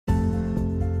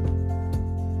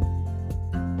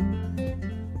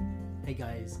Hey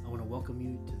guys, I want to welcome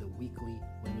you to the weekly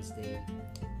Wednesday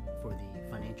for the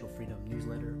Financial Freedom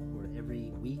newsletter, where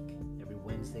every week, every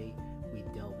Wednesday, we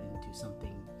delve into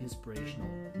something inspirational,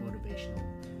 motivational,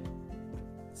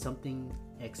 something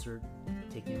excerpt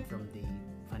taken from the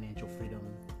Financial Freedom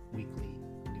weekly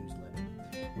newsletter.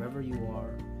 Wherever you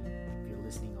are, if you're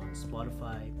listening on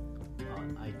Spotify,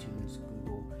 on iTunes,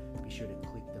 Google, be sure to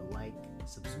click the like,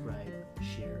 subscribe,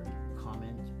 share,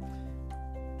 comment.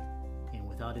 And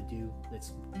without ado,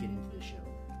 let's get into the show.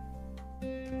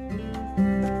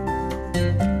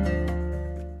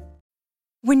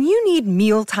 When you need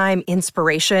mealtime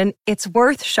inspiration, it's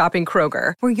worth shopping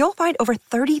Kroger, where you'll find over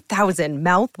 30,000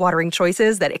 mouth-watering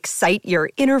choices that excite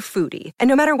your inner foodie. And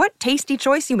no matter what tasty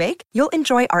choice you make, you'll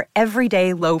enjoy our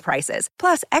everyday low prices,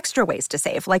 plus extra ways to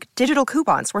save, like digital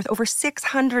coupons worth over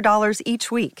 $600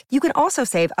 each week. You can also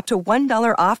save up to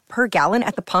 $1 off per gallon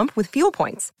at the pump with fuel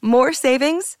points. More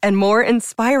savings and more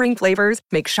inspiring flavors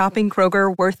make shopping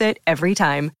Kroger worth it every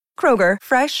time. Kroger,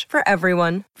 fresh for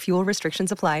everyone. Fuel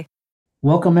restrictions apply.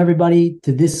 Welcome, everybody,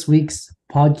 to this week's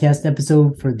podcast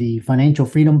episode for the Financial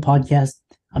Freedom Podcast.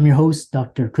 I'm your host,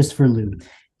 Dr. Christopher Liu.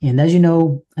 And as you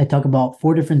know, I talk about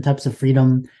 4 different types of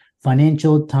freedom: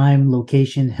 financial, time,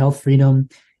 location, health freedom.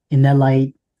 In that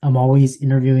light, I'm always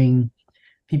interviewing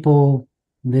people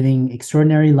living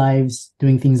extraordinary lives,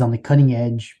 doing things on the cutting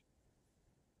edge,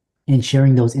 and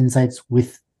sharing those insights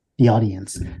with the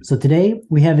audience. So today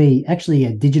we have actually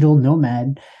a digital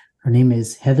nomad. Her name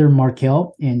is Heather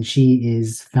Markel, and she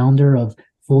is founder of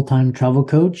Full-Time Travel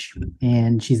Coach,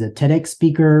 and she's a TEDx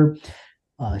speaker.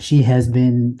 She has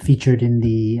been featured in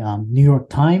the New York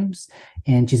Times,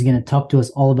 and she's going to talk to us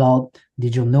all about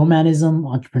digital nomadism,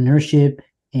 entrepreneurship,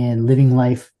 and living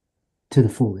life to the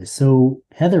fullest. So,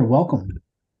 Heather, welcome.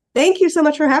 Thank you so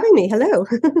much for having me. Hello.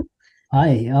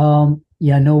 Hi.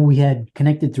 I know we had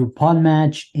connected through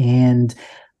Podmatch, and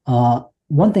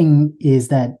one thing is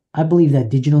that I believe that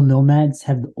digital nomads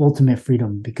have the ultimate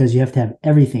freedom, because you have to have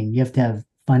everything. You have to have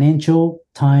financial,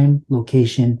 time,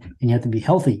 location, and you have to be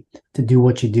healthy to do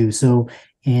what you do. So,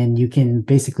 and you can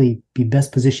basically be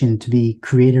best positioned to be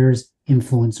creators,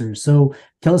 influencers. So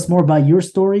tell us more about your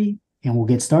story and we'll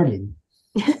get started.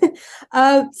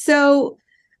 So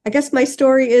I guess my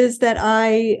story is that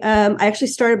I actually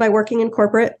started by working in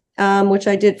corporate, which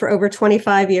I did for over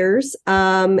 25 years.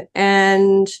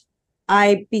 And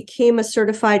I became a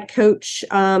certified coach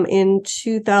in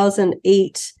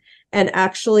 2008, and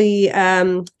actually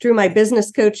through my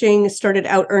business coaching started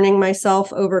out earning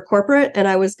myself over corporate, and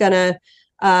I was going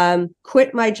to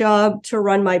quit my job to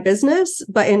run my business.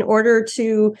 But in order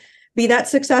to be that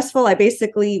successful, I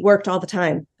basically worked all the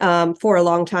time for a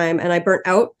long time, and I burnt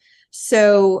out.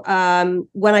 So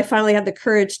when I finally had the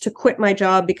courage to quit my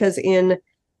job, because in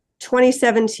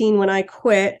 2017, when I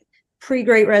quit,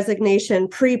 pre-Great Resignation,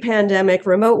 pre-pandemic,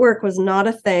 remote work was not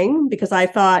a thing, because I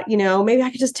thought, maybe I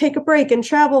could just take a break and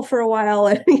travel for a while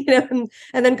and,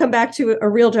 and then come back to a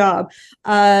real job.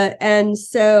 And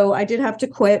so I did have to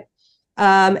quit.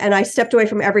 And I stepped away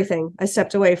from everything. I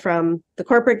stepped away from the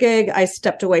corporate gig. I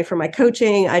stepped away from my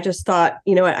coaching. I just thought,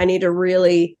 I need to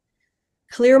really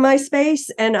clear my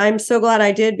space. And I'm so glad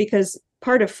I did, because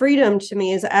part of freedom to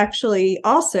me is actually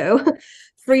also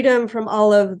freedom from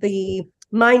all of the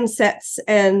mindsets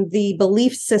and the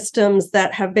belief systems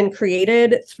that have been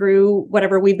created through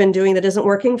whatever we've been doing that isn't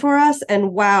working for us.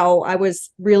 And wow, I was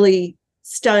really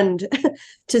stunned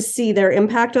to see their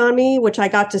impact on me, which I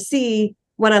got to see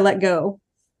when I let go.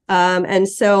 And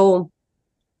so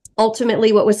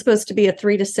ultimately, what was supposed to be a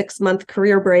 3 to 6 month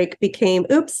career break became,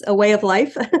 a way of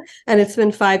life. And it's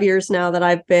been 5 years now that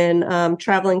I've been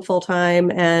traveling full time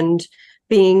and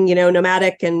being,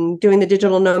 nomadic and doing the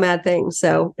digital nomad thing.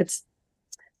 So it's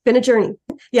been a journey.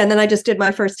 Yeah. And then I just did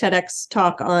my first TEDx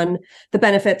talk on the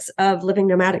benefits of living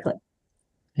nomadically.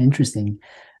 Interesting.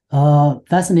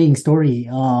 Fascinating story.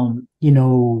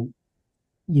 You're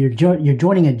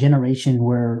joining a generation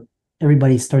where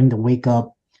everybody's starting to wake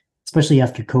up, especially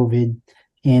after COVID,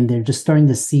 and they're just starting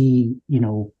to see, I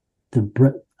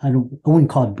wouldn't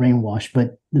call it brainwash,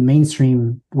 but the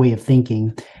mainstream way of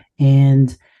thinking.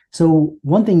 And so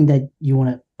one thing that I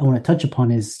want to touch upon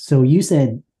is, so you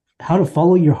said how to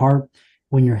follow your heart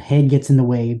when your head gets in the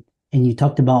way, and you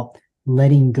talked about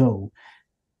letting go.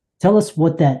 Tell us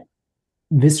what that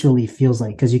viscerally feels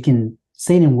like, because you can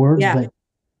say it in words, but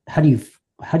how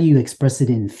do you express it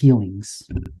in feelings?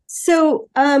 So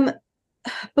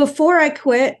before I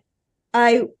quit,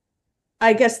 I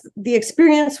guess the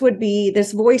experience would be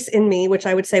this voice in me, which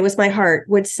I would say was my heart,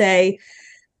 would say,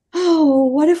 oh,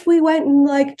 what if we went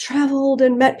and traveled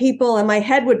and met people? And my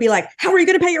head would be like, how are you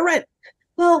going to pay your rent?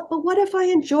 well, but what if I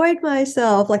enjoyed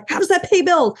myself? Like, how does that pay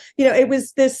bills? It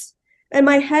was this, and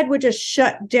my head would just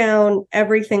shut down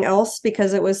everything else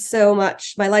because it was so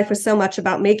much, my life was so much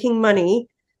about making money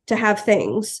to have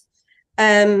things.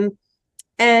 And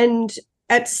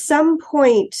at some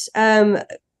point,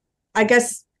 I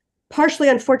guess partially,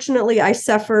 unfortunately, I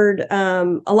suffered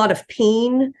a lot of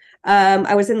pain.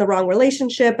 I was in the wrong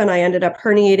relationship and I ended up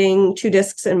herniating 2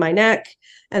 discs in my neck.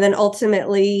 And then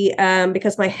ultimately,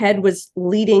 because my head was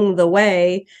leading the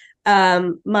way,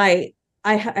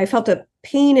 I felt a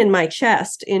pain in my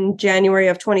chest in January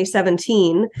of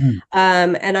 2017.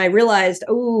 And I realized,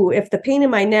 if the pain in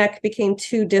my neck became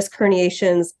 2 disc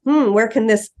herniations, where can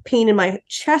this pain in my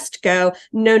chest go?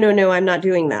 No, I'm not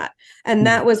doing that. And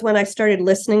that was when I started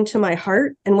listening to my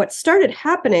heart. And what started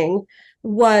happening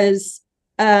was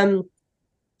when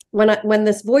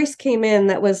this voice came in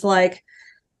that was like,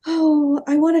 oh,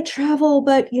 I want to travel,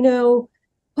 but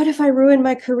what if I ruin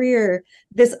my career?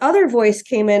 This other voice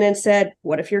came in and said,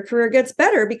 what if your career gets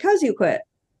better because you quit?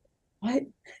 What?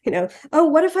 Oh,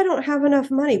 what if I don't have enough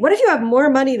money? What if you have more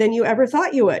money than you ever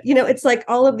thought you would? It's like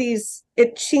all of these,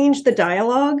 it changed the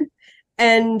dialogue.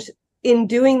 And in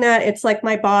doing that, it's like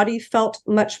my body felt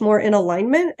much more in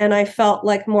alignment and I felt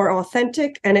like more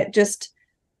authentic. And it just,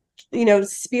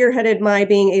 spearheaded my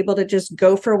being able to just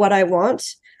go for what I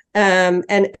want.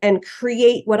 And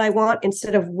create what I want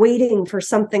instead of waiting for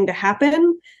something to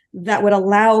happen that would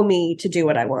allow me to do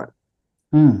what I want.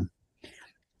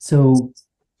 So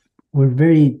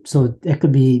so it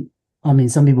could be,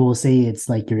 some people will say it's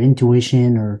like your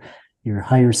intuition or your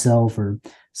higher self or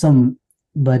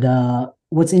but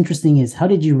what's interesting is how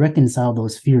did you reconcile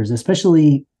those fears,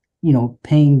 especially,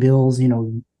 paying bills,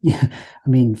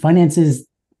 finances,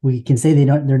 we can say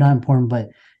they're not important, but,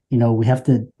 we have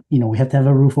to have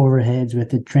a roof over our heads, we have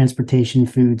to transportation,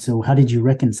 food. So how did you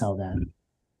reconcile that?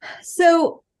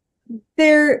 So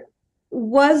there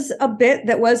was a bit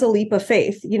that was a leap of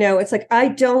faith. It's like, I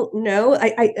don't know.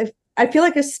 I feel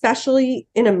like, especially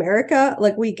in America,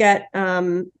 like we get,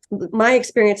 my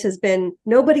experience has been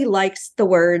nobody likes the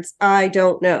words, I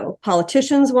don't know.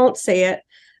 Politicians won't say it.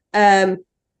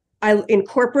 In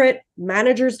corporate,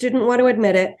 managers didn't want to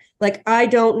admit it. Like, I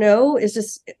don't know is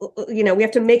just, we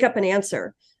have to make up an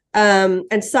answer.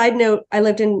 And side note,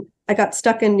 I got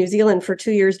stuck in New Zealand for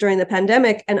 2 years during the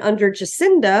pandemic, and under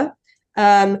Jacinda,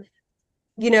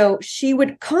 she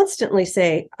would constantly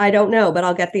say, I don't know, but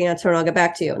I'll get the answer and I'll get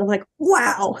back to you. And I'm like,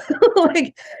 wow,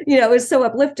 it was so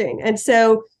uplifting. And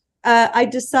so I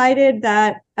decided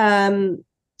that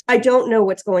I don't know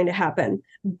what's going to happen,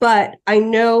 but I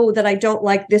know that I don't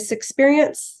like this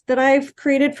experience that I've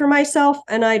created for myself.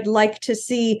 And I'd like to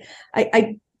see,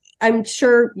 I'm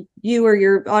sure you or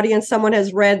your audience, someone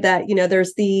has read that,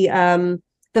 there's the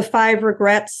 5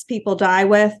 regrets people die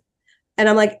with. And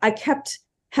I'm like, I kept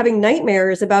having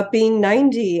nightmares about being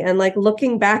 90 and like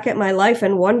looking back at my life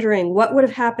and wondering what would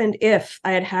have happened if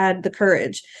I had had the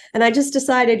courage. And I just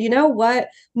decided, what,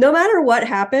 no matter what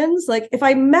happens, like if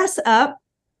I mess up,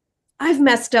 I've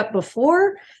messed up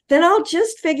before, then I'll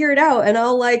just figure it out and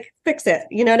I'll like fix it.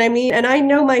 You know what I mean? And I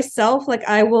know myself, like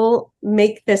I will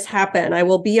make this happen. I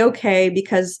will be okay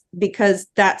because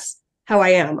that's how I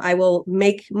am. I will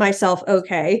make myself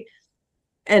okay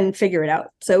and figure it out.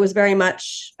 So it was very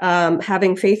much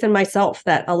having faith in myself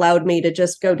that allowed me to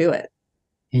just go do it.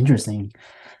 Interesting.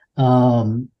 I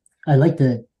like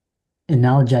to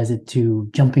analogize it to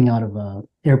jumping out of a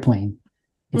airplane.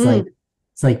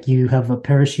 It's like you have a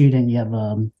parachute and you have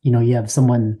you have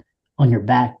someone on your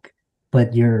back,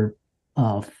 but your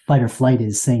fight or flight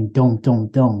is saying don't.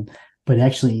 But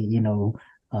actually,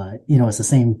 it's the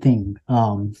same thing,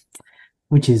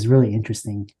 which is really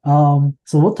interesting. So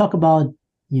we'll talk about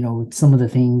some of the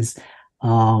things.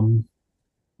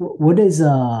 What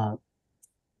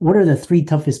are the 3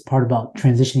 toughest part about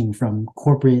transitioning from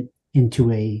corporate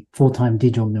into a full-time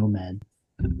digital nomad?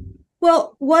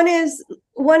 Well, one is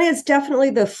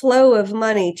definitely the flow of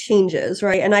money changes,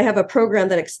 right? And I have a program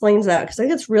that explains that because I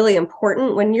think it's really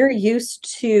important when you're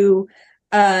used to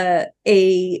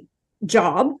a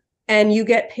job and you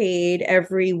get paid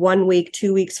every 1 week,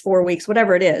 2 weeks, 4 weeks,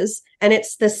 whatever it is, and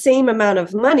it's the same amount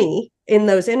of money in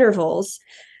those intervals,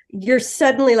 you're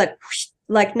suddenly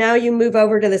like now you move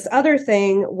over to this other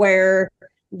thing where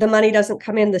the money doesn't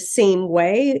come in the same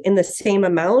way, in the same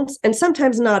amounts, and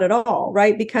sometimes not at all,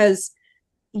 right? Because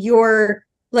you're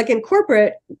like in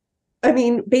corporate,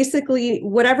 basically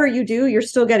whatever you do, you're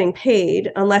still getting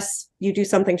paid unless you do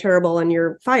something terrible and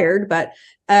you're fired. But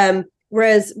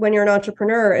whereas when you're an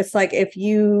entrepreneur, it's like if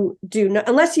you do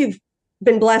unless you've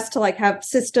been blessed to like have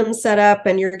systems set up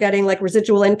and you're getting like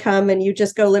residual income and you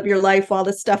just go live your life while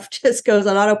this stuff just goes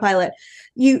on autopilot,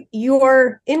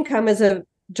 your income is a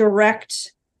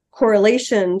direct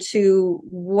correlation to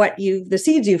the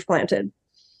seeds you've planted.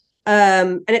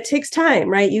 And it takes time,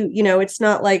 right? You know, it's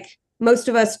not like most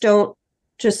of us don't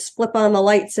just flip on the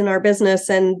lights in our business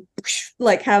and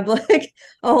like have like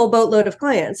a whole boatload of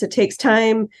clients. It takes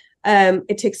time.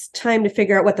 It takes time to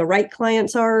figure out what the right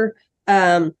clients are.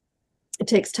 It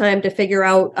takes time to figure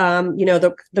out, you know,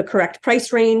 the correct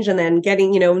price range, and then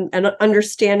getting, you know, an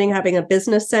understanding, having a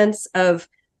business sense of,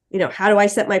 you know, how do I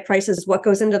set my prices? What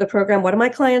goes into the program? What do my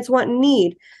clients want and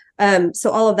need? So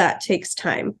all of that takes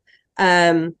time.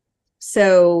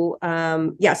 So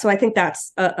I think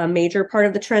that's a major part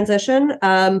of the transition.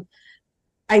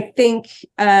 I think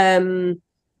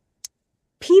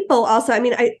people also, I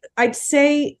mean, I'd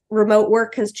say remote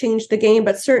work has changed the game,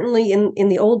 but certainly in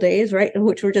the old days, right,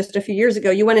 which were just a few years ago,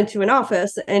 you went into an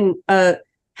office and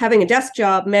having a desk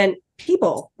job meant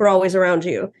people were always around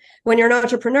you. When you're an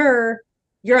entrepreneur,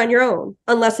 you're on your own,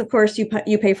 unless of course you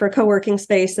pay for a co-working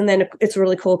space, and then it's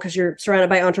really cool because you're surrounded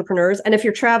by entrepreneurs. And if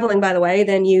you're traveling, by the way,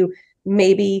 then you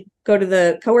maybe go to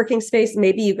the co-working space.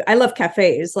 I love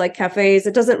cafes,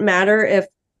 it doesn't matter if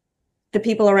the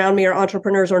people around me are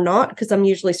entrepreneurs or not, because I'm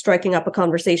usually striking up a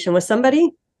conversation with somebody.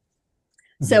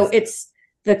 Mm-hmm. So it's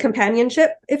the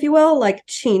companionship, if you will, like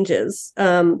changes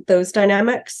those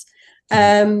dynamics.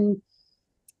 Mm-hmm.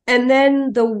 And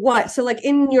then the what. So like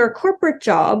in your corporate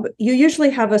job, you usually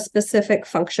have a specific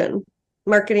function,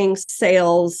 marketing,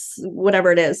 sales,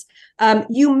 whatever it is.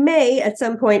 You may at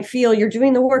some point feel you're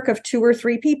doing the work of 2 or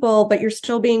 3 people, but you're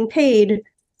still being paid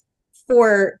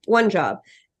for one job.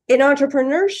 In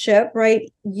entrepreneurship,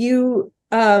 right, you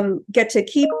get to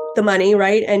keep the money,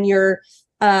 right? And you're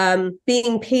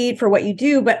being paid for what you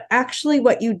do, but actually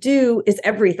what you do is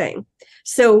everything.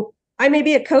 So I may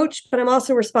be a coach, but I'm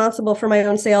also responsible for my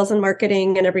own sales and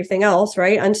marketing and everything else,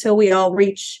 right? Until we all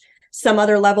reach some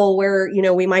other level where, you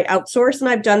know, we might outsource. And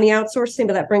I've done the outsourcing,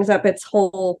 but that brings up its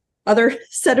whole other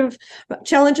set of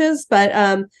challenges. But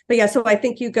yeah, so I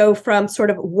think you go from sort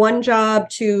of one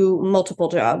job to multiple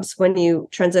jobs when you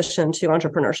transition to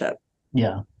entrepreneurship.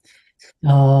 Yeah.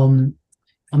 I'm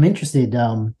interested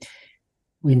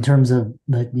in terms of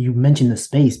you mentioned the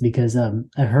space, because I've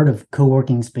heard of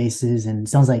co-working spaces, and it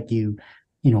sounds like you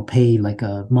pay like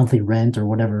a monthly rent or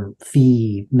whatever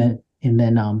fee, and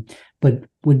then but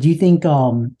would you think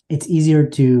it's easier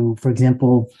to, for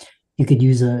example, you could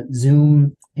use a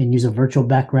Zoom and use a virtual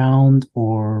background,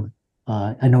 or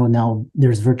I know now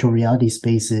there's virtual reality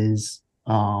spaces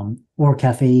or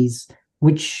cafes.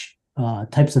 Which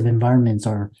types of environments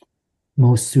are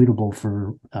most suitable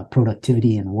for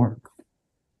productivity and work?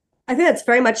 I think that's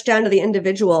very much down to the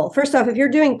individual. First off, if you're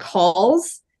doing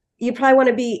calls, you probably want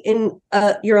to be in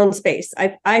your own space.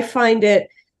 I find it,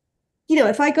 you know,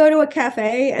 if I go to a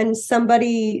cafe and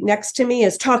somebody next to me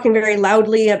is talking very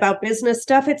loudly about business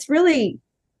stuff, it's really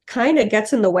kind of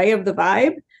gets in the way of the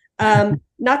vibe.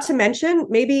 Not to mention,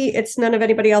 maybe it's none of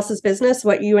anybody else's business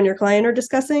what you and your client are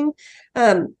discussing.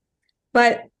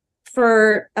 But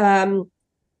for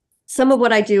some of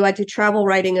what I do travel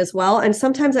writing as well. And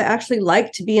sometimes I actually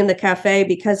like to be in the cafe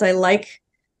because I like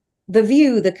the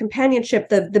view, the companionship,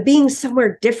 the being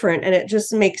somewhere different. And it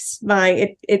just makes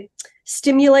it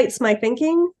stimulates my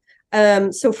thinking.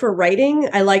 So for writing,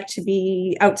 I like to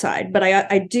be outside, but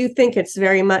I do think it's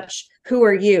very much, who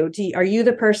are you? Are you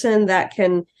the person that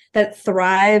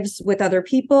thrives with other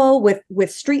people, with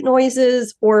street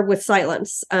noises, or with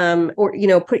silence? Or, you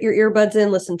know, put your earbuds in,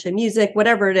 listen to music,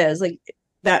 whatever it is. Like,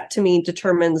 that to me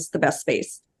determines the best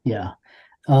space. Yeah.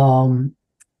 And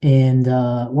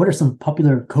what are some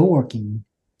popular co-working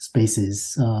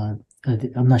spaces?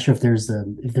 I'm not sure if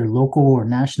they're local or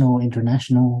national,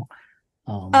 international.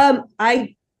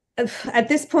 I at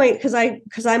this point, because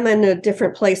I'm in a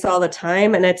different place all the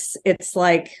time, and it's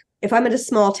like, if I'm in a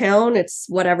small town, it's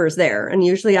whatever's there. And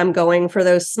usually I'm going for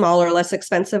those smaller, less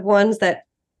expensive ones that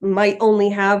might only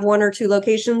have 1 or 2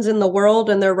 locations in the world,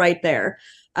 and they're right there.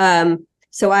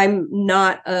 So I'm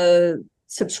not a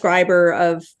subscriber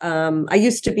of, I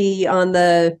used to be on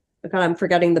I'm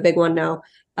forgetting the big one now.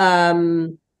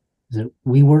 Is it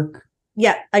WeWork?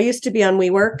 Yeah, I used to be on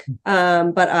WeWork,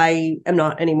 but I am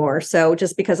not anymore. So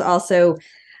just because also,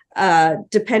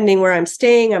 depending where I'm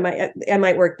staying, I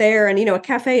might work there. And, you know, a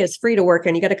cafe is free to work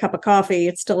in. You get a cup of coffee.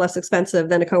 It's still less expensive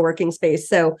than a co-working space.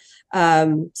 So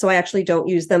I actually don't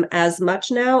use them as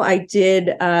much now. I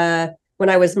did, when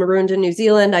I was marooned in New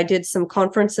Zealand, I did some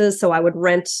conferences. So I would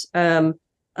rent a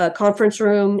conference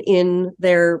room in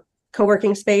their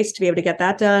co-working space to be able to get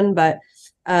that done. But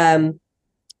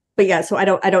yeah, so I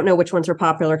don't know which ones are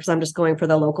popular because I'm just going for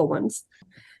the local ones.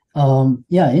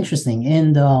 Yeah, interesting.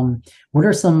 And what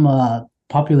are some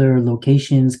popular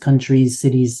locations, countries,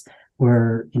 cities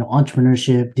where,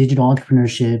 entrepreneurship, digital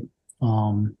entrepreneurship,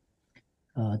 um,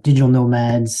 digital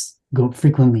nomads go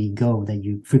that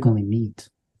you frequently meet?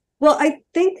 Well, I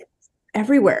think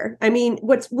everywhere. I mean,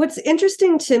 what's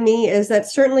interesting to me is that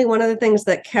certainly one of the things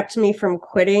that kept me from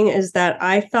quitting is that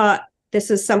I thought this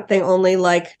is something only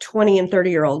like 20 and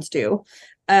 30-year-olds do.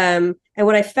 And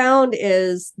what I found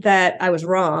is that I was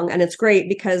wrong. And it's great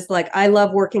because like I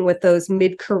love working with those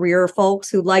mid-career folks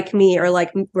who like me are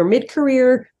like, we're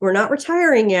mid-career, we're not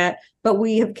retiring yet, but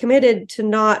we have committed to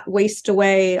not waste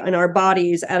away in our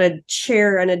bodies at a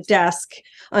chair and a desk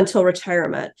until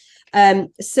retirement.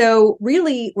 So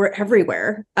really we're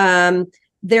everywhere.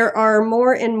 There are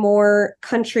more and more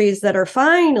countries that are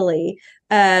finally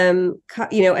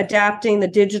adapting the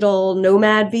digital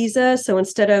nomad visa. So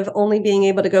instead of only being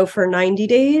able to go for 90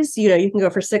 days, you can go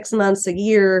for 6 months, a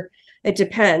year. It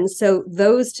depends. So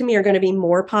those to me are going to be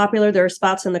more popular. There are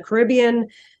spots in the Caribbean,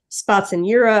 spots in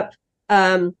Europe.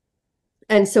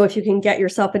 And so if you can get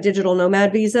yourself a digital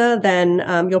nomad visa, then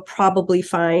you'll probably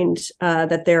find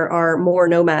that there are more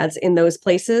nomads in those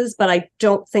places. But I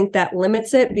don't think that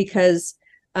limits it because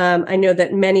I know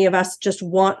that many of us just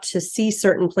want to see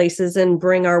certain places and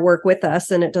bring our work with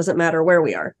us, and it doesn't matter where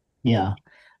we are. Yeah.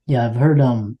 Yeah, I've heard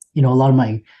a lot of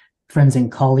my friends and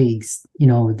colleagues,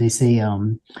 they say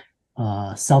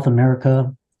South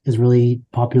America is really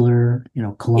popular,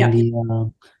 Colombia,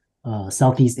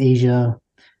 Southeast Asia.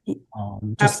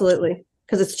 Absolutely,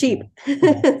 because it's cheap.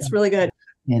 It's really good.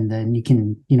 And then you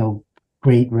can,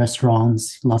 great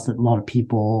restaurants, a lot of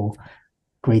people,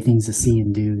 great things to see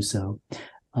and do. So,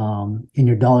 and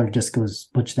your dollar just goes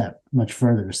much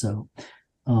further. So,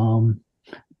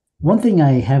 one thing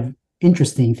I have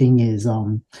interesting thing is,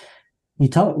 we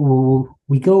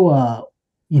go,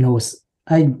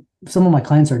 some of my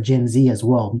clients are Gen Z as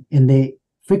well, and they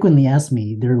frequently ask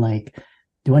me, they're like,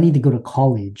 do I need to go to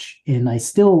college? And I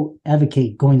still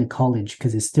advocate going to college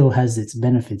because it still has its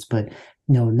benefits. But,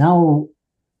 now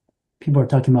people are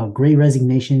talking about great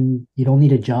resignation. You don't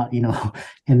need a job,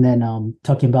 and then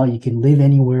talking about you can live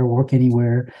anywhere, work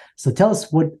anywhere. So tell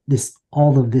us what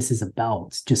all of this is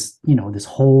about. Just, this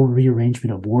whole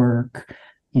rearrangement of work,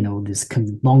 this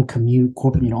long commute,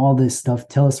 corporate, all this stuff.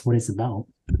 Tell us what it's about.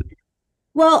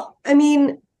 Well, I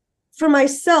mean, for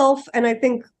myself, and I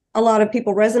think a lot of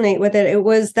people resonate with it, it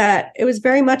was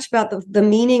very much about the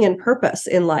meaning and purpose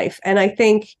in life. And I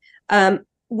think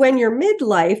when you're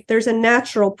midlife, there's a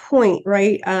natural point,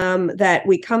 right, that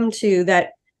we come to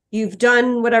that you've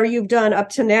done whatever you've done up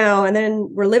to now, and then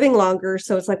we're living longer.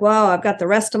 So it's like, wow, I've got the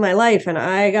rest of my life and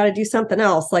I got to do something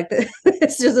else. Like this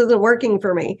just isn't working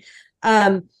for me.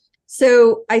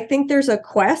 So I think there's a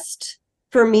quest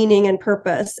for meaning and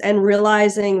purpose, and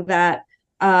realizing that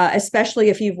especially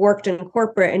if you've worked in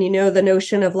corporate and the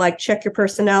notion of like check your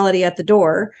personality at the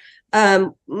door.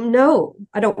 No,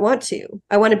 I don't want to.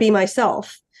 I want to be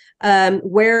myself.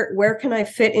 Where can I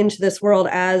fit into this world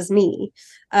as me?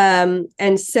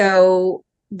 And so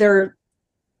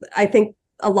I think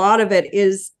a lot of it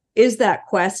is that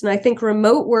quest. And I think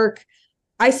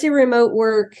I see remote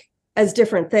work as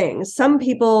different things. Some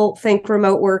people think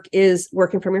remote work is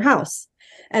working from your house.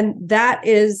 And that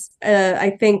is,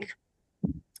 I think,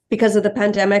 because of the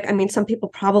pandemic. I mean, some people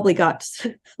probably got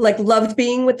loved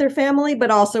being with their family, but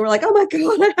also were like, oh my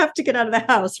God, I have to get out of the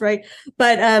house. Right.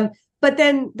 But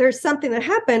then there's something that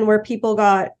happened where people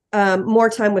got more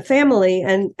time with family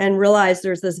and realized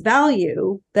there's this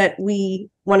value that we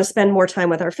want to spend more time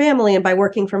with our family. And by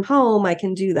working from home, I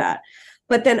can do that.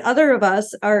 But then other of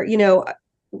us are,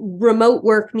 remote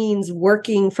work means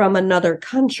working from another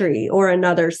country or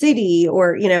another city,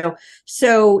 or,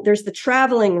 so there's the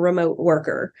traveling remote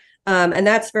worker. And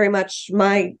that's very much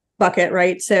my bucket,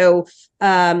 right? So,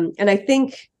 and I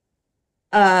think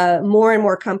more and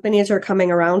more companies are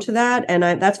coming around to that. And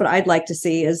that's what I'd like to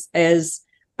see is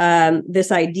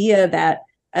this idea that,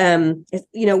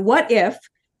 what if,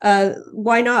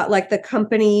 why not? Like the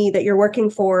company that you're working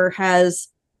for has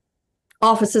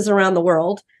offices around the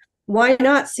world. Why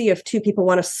not see if two people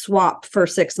want to swap for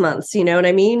 6 months? You know what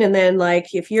I mean? And then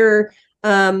like, if you're,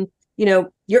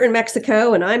 you're in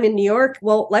Mexico and I'm in New York,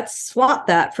 well, let's swap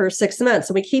that for 6 months.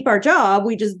 So we keep our job.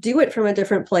 We just do it from a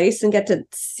different place and get to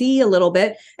see a little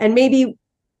bit. And maybe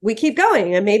we keep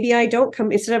going. And maybe I don't come,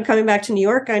 instead of coming back to New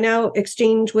York, I now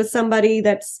exchange with somebody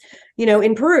that's,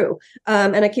 in Peru.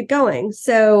 And I keep going.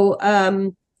 So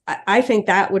I think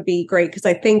that would be great. Because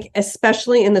I think,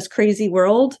 especially in this crazy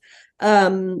world,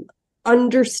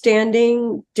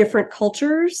 understanding different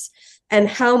cultures and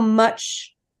how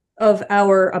much of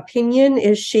our opinion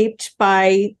is shaped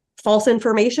by false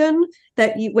information,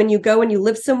 that when you go and you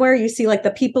live somewhere, you see like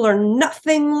the people are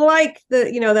nothing like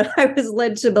that I was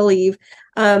led to believe.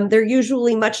 They're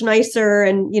usually much nicer,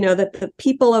 and that the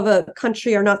people of a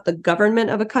country are not the government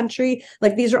of a country.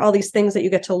 Like, these are all these things that you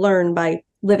get to learn by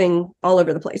living all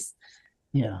over the place.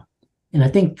 Yeah. And I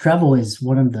think travel is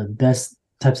one of the best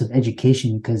types of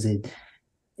education because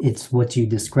it's what you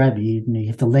described. You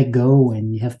have to let go,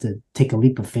 and you have to take a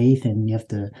leap of faith, and you have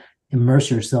to immerse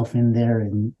yourself in there.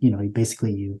 And,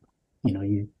 basically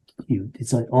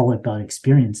it's like all about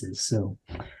experiences. So,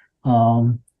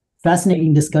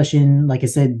 fascinating discussion. Like I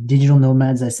said, digital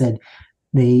nomads, I said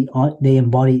they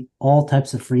embody all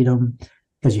types of freedom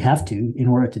because you have to in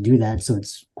order to do that. So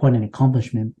it's quite an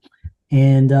accomplishment.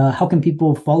 And how can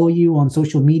people follow you on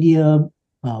social media,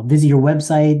 visit your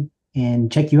website,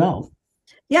 and check you out?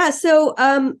 Yeah. So,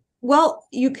 well,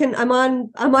 you can.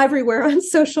 I'm everywhere on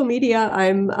social media.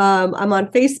 I'm on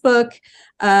Facebook,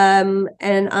 and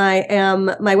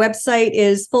my website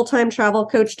is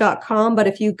fulltimetravelcoach.com. But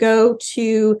if you go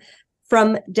to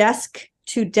from desk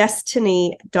to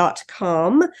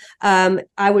destiny.com,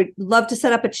 I would love to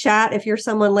set up a chat if you're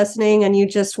someone listening and you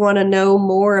just want to know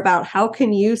more about how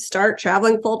can you start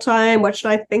traveling full time. What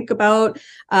should I think about?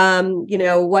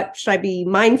 What should I be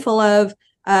mindful of?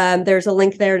 There's a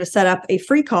link there to set up a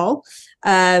free call.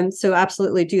 So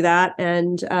absolutely do that.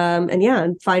 And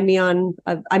find me on,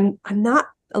 I'm not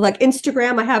like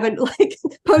Instagram. I haven't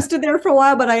posted there for a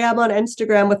while, but I am on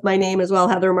Instagram with my name as well,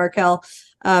 Heather Markel.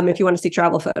 If you want to see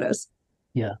travel photos.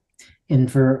 Yeah. And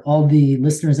for all the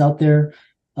listeners out there,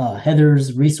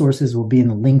 Heather's resources will be in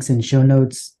the links and show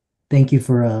notes. Thank you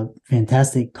for a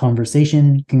fantastic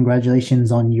conversation.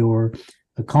 Congratulations on your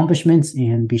accomplishments,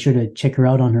 and be sure to check her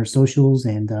out on her socials.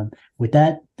 And with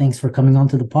that, thanks for coming on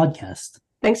to the podcast.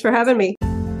 Thanks for having me.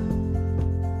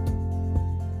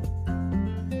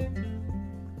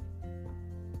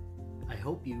 I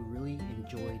hope you really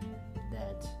enjoyed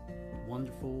that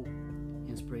wonderful,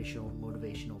 inspirational,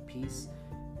 motivational piece.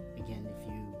 Again,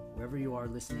 wherever you are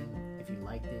listening, if you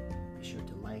liked it, be sure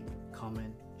to like,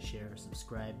 comment, share,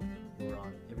 subscribe. We're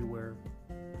on everywhere: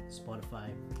 Spotify,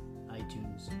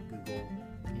 iTunes, Google,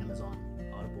 Amazon,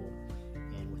 Audible.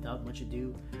 And without much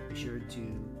ado, be sure to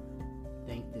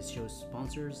thank this show's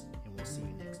sponsors, and we'll see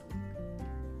you next week.